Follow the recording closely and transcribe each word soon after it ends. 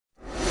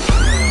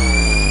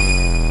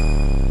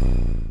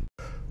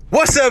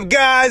What's up,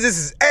 guys? This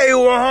is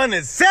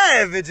A100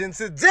 Savage, and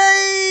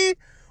today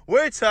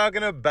we're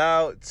talking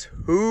about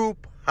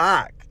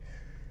Tupac.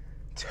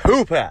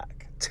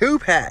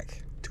 Tupac.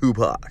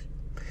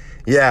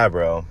 Yeah,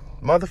 bro.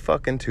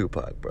 Motherfucking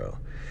Tupac, bro.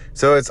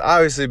 So it's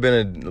obviously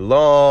been a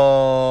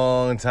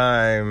long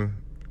time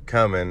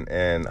coming,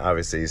 and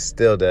obviously he's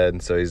still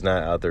dead, so he's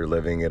not out there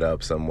living it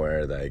up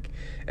somewhere like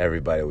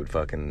everybody would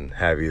fucking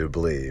have you to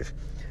believe.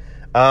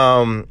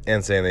 And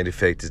saying that he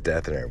faked his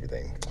death and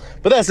everything.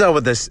 But that's not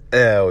what this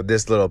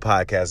little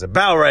podcast is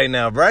about right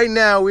now. Right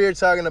now, we are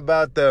talking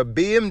about the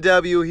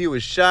BMW he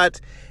was shot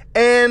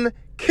and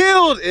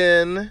killed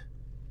in.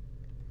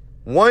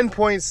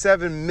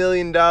 $1.7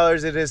 million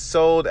it has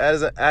sold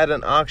at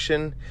an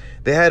auction.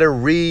 They had to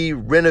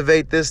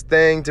renovate this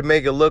thing to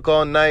make it look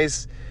all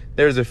nice.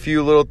 There's a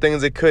few little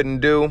things they couldn't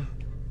do.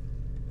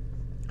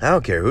 I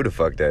don't care who the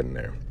fuck that in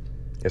there.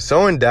 If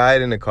someone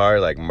died in a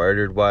car, like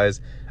murdered-wise,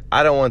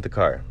 I don't want the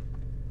car.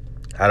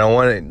 I don't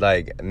want it,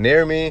 like,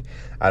 near me.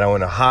 I don't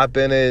want to hop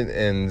in it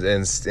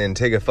and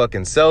take a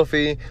fucking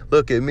selfie.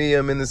 Look at me,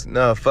 I'm in this.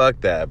 No,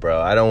 fuck that,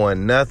 bro. I don't want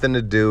nothing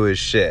to do with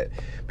shit.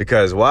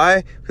 Because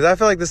why? Because I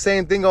feel like the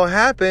same thing gonna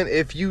happen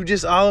if you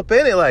just all up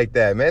in it like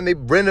that, man. They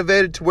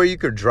renovated to where you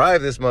could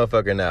drive this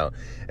motherfucker now.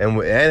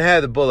 And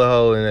had the bullet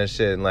hole in that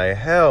shit. And like,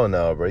 hell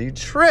no, bro. You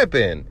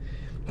tripping.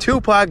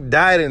 Tupac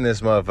died in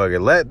this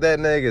motherfucker. Let that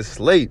nigga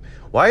sleep.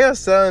 Why y'all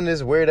selling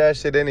this weird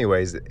ass shit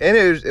anyways? And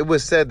it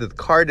was said that the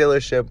car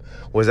dealership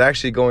was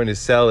actually going to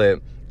sell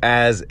it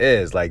as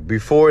is, like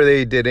before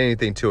they did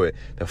anything to it.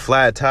 The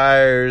flat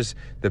tires,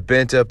 the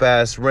bent up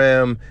ass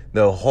rim,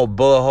 the whole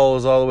bullet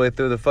holes all the way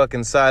through the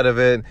fucking side of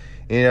it.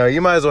 You know,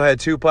 you might as well have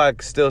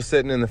Tupac still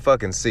sitting in the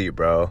fucking seat,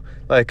 bro.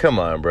 Like, come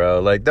on,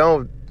 bro. Like,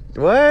 don't,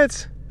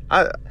 what?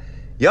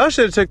 Y'all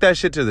should have took that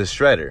shit to the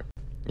shredder.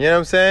 You know what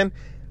I'm saying?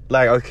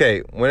 Like, okay,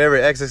 whenever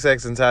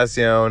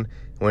XXXTentacion,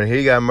 when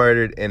he got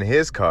murdered in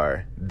his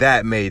car,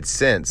 that made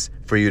sense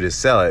for you to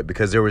sell it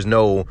because there was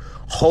no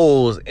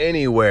holes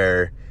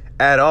anywhere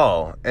at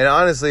all. And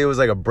honestly, it was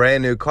like a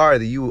brand new car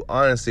that you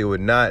honestly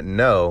would not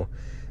know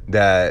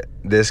that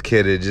this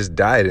kid had just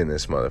died in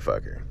this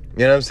motherfucker.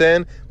 You know what I'm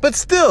saying? But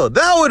still,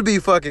 that would be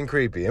fucking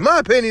creepy. In my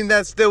opinion,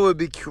 that still would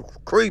be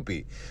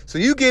creepy. So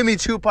you give me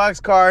Tupac's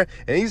car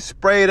and he's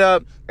sprayed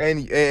up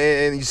and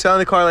you selling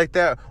the car like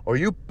that, or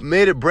you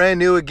made it brand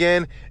new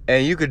again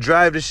and you could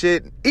drive the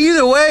shit.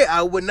 Either way,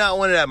 I would not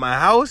want it at my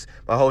house,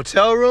 my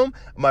hotel room,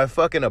 my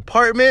fucking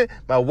apartment,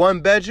 my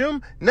one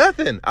bedroom,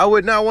 nothing. I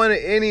would not want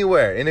it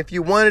anywhere. And if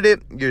you wanted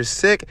it, you're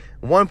sick.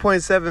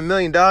 $1.7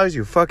 million,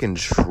 you fucking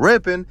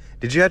tripping.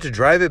 Did you have to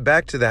drive it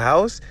back to the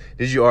house?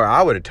 Did you? Or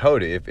I would have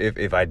towed it.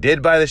 If I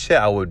did buy the shit,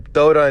 I would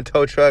throw it on a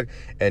tow truck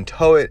and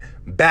tow it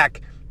back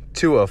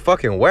to a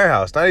fucking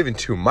warehouse. Not even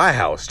to my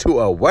house,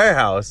 to a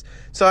warehouse,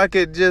 so I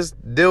could just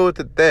deal with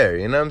it there.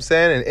 You know what I'm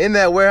saying? And in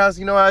that warehouse,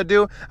 you know what I'd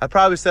do? I'd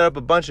probably set up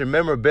a bunch of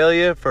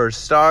memorabilia for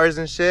stars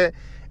and shit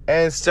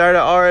and start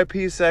an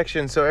RIP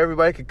section so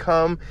everybody could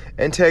come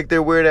and take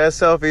their weird ass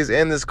selfies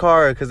in this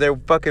car because they're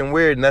fucking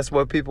weird and that's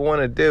what people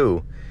want to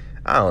do.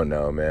 I don't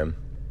know, man.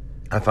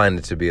 I find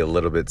it to be a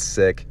little bit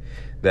sick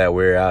that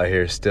we're out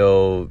here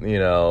still, you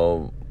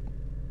know,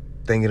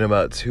 thinking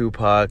about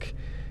Tupac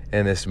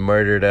and this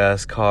murdered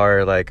ass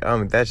car. Like,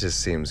 that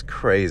just seems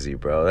crazy,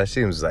 bro. That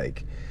seems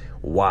like,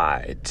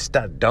 why?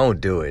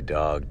 Don't do it,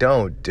 dog.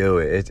 Don't do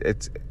it.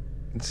 It's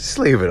just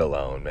leave it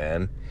alone,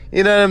 man.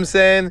 You know what I'm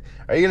saying?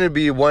 Are you going to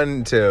be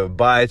one to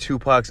buy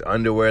Tupac's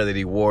underwear that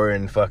he wore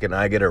in fucking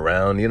I Get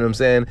Around? You know what I'm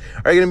saying?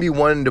 Are you going to be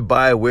wanting to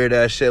buy weird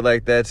ass shit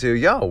like that too?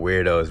 Y'all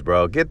weirdos,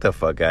 bro. Get the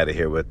fuck out of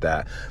here with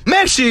that.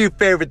 Make sure you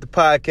favorite the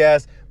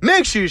podcast.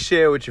 Make sure you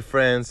share with your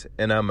friends.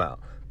 And I'm out.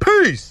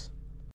 Peace.